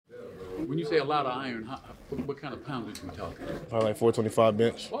When you say a lot of iron, what kind of poundage we talking? Probably like 425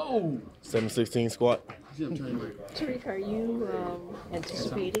 bench. Whoa! 716 squat. Tariq, are you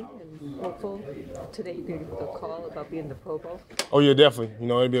anticipating and hopeful today you can get the call about being the Pro Bowl? Oh yeah, definitely. You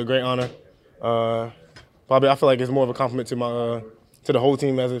know, it'd be a great honor. Probably, I feel like it's more of a compliment to my to the whole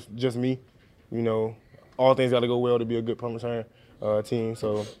team as if just me. You know, all things got to go well to be a good punt return team.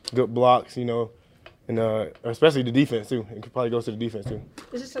 So good blocks, you know, and especially the defense too. It probably goes to the defense too.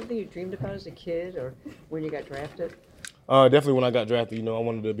 Is this something you dreamed about as a kid or when you got drafted? Definitely when I got drafted, you know, I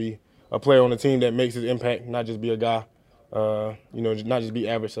wanted to be a player on the team that makes his impact, not just be a guy, you know, not just be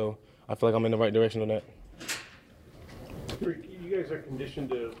average. So I feel like I'm in the right direction on that. You guys are conditioned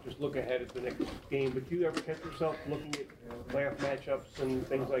to just look ahead at the next game, but do you ever catch yourself looking at playoff matchups and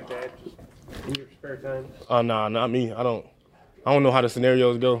things like that just in your spare time? Nah, not me. I don't know how the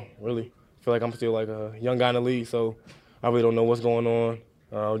scenarios go, really. I feel like I'm still like a young guy in the league, so I really don't know what's going on.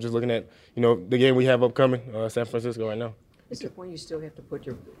 I'm just looking at, you know, the game we have upcoming, San Francisco right now. Is there a point you still have to put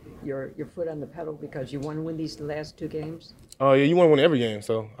your foot on the pedal because you want to win these last two games? Yeah, you want to win every game,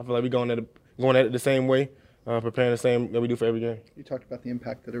 so I feel like we're going at it the same way, preparing the same that we do for every game. You talked about the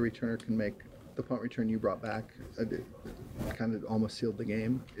impact that a returner can make. The punt return you brought back kind of almost sealed the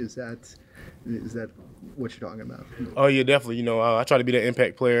game. Is that what you're talking about? Oh yeah, definitely. You know, I try to be that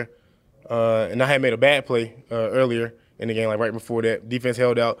impact player, and I had made a bad play earlier in the game, like right before that. Defense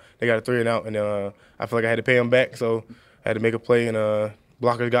held out, they got a 3 and out, and I feel like I had to pay them back, so I had to make a play, and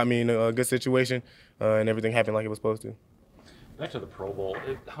blockers got me in a good situation, and everything happened like it was supposed to. Back to the Pro Bowl,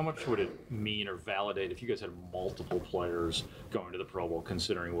 how much would it mean or validate if you guys had multiple players going to the Pro Bowl,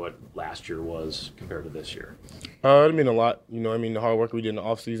 considering what last year was compared to this year? It mean a lot. You know, I mean the hard work we did in the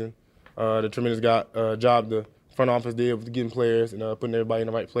offseason, the tremendous job the front office did with getting players and putting everybody in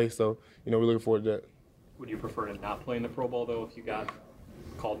the right place. So, you know, we're looking forward to that. Would you prefer to not play in the Pro Bowl, though, if you got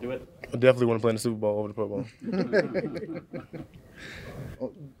called to it? I definitely want to play in the Super Bowl over the Pro Bowl.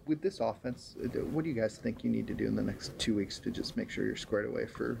 With this offense, what do you guys think you need to do in the next 2 weeks to just make sure you're squared away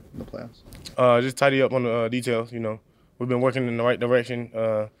for the playoffs? Just tidy up on the details. You know, we've been working in the right direction.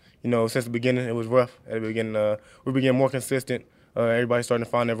 You know, since the beginning, it was rough. At the beginning, we began more consistent. Everybody's starting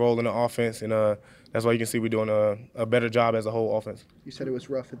to find their role in the offense, and that's why you can see we're doing a better job as a whole offense. You said it was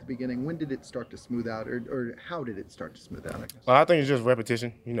rough at the beginning. When did it start to smooth out, or how did it start to smooth out, I guess? I think it's just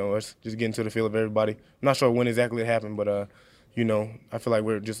repetition. You know, it's just getting to the feel of everybody. I'm not sure when exactly it happened, but, you know, I feel like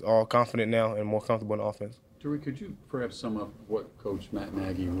we're just all confident now and more comfortable in offense. Tariq, could you perhaps sum up what Coach Matt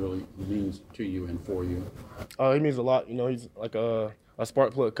Nagy really means to you and for you? He means a lot. You know, he's like a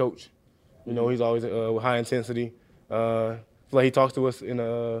spark plug coach. You know, he's always high intensity. I feel like he talks to us in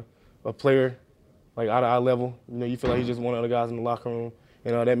a player, like out of eye level. You know, you feel like he's just one of the guys in the locker room.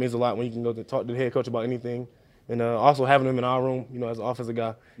 And that means a lot when you can go to talk to the head coach about anything. And also having him in our room, you know, as an offensive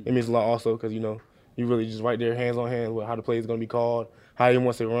guy, it means a lot also because, you know, you really just right there hands on hands with how the play is going to be called, how he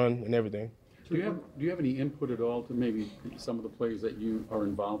wants it run, and everything. Do you have any input at all to maybe some of the plays that you are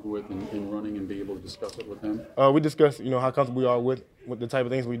involved with in running and be able to discuss it with him? We discuss, you know, how comfortable we are with the type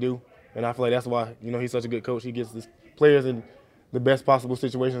of things we do. And I feel like that's why, you know, he's such a good coach. He gets the players in the best possible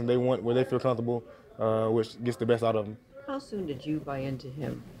situations they want, where they feel comfortable, which gets the best out of them. How soon did you buy into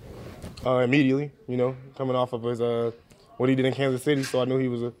him? Immediately, you know, coming off of his what he did in Kansas City, so I knew he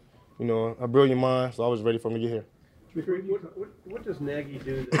was a brilliant mind, so I was ready for him to get here. What does Nagy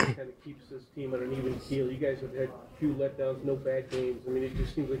do that kind of keeps this team on an even keel? You guys have had a few letdowns, no bad games. I mean, it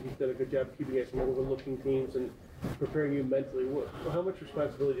just seems like he's done a good job keeping guys from overlooking teams and preparing you mentally. How much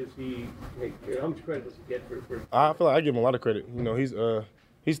responsibility does he take? How much credit does he get for? I feel like I give him a lot of credit. You know, he's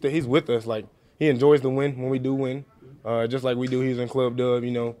with us. Like, he enjoys the win when we do win, just like we do. He's in Club Dub.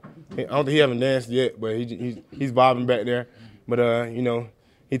 You know, I don't think he haven't danced yet, but he's vibing back there. But you know,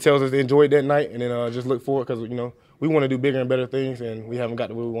 he tells us to enjoy it that night and then just look forward because, you know, we want to do bigger and better things, and we haven't got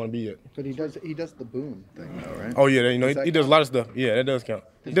to where we want to be yet. But he does the boom thing, though, right? Oh, yeah, you know, he does a lot of stuff. Yeah, that does count.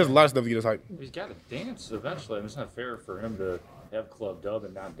 He does a lot of stuff to get us hyped. He's got to dance eventually. I mean, it's not fair for him to have Club Dub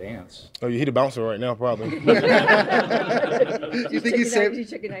and not dance. Oh, yeah, he's the bouncer right now, probably. Do you think he's saving?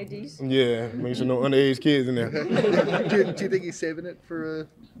 Checking IDs? Yeah, make sure no underage kids in there. do you think he's saving it for?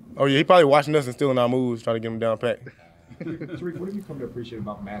 Oh, yeah, he probably watching us and stealing our moves, trying to get them down pat. Tariq, what have you come to appreciate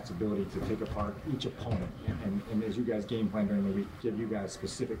about Matt's ability to take apart each opponent and as you guys game plan during the week, give you guys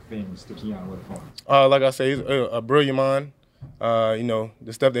specific things to key on with opponents? Like I say, he's a brilliant mind. You know,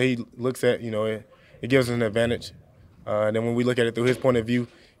 the stuff that he looks at, you know, it gives us an advantage. And then when we look at it through his point of view,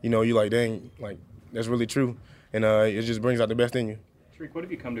 you know, you're like, dang, like, that's really true. And it just brings out the best in you. Tariq, what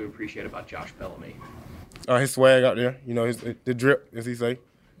have you come to appreciate about Josh Bellamy? His swag out there, you know, the drip, as he say.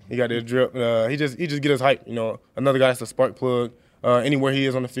 He got that drip. He just get us hyped. You know, another guy that's a spark plug, anywhere he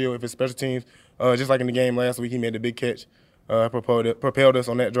is on the field. If it's special teams, just like in the game last week, he made the big catch, propelled us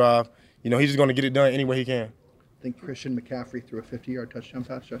on that drive. You know, he's just going to get it done any way he can. I think Christian McCaffrey threw a 50-yard touchdown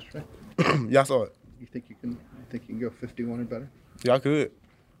pass yesterday. Yeah, I saw it. You think you can go 51 or better? Yeah, I could.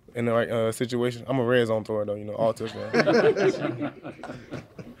 In the right situation. I'm a red zone thrower, though, you know, all touchdowns.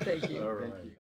 Thank you. All right.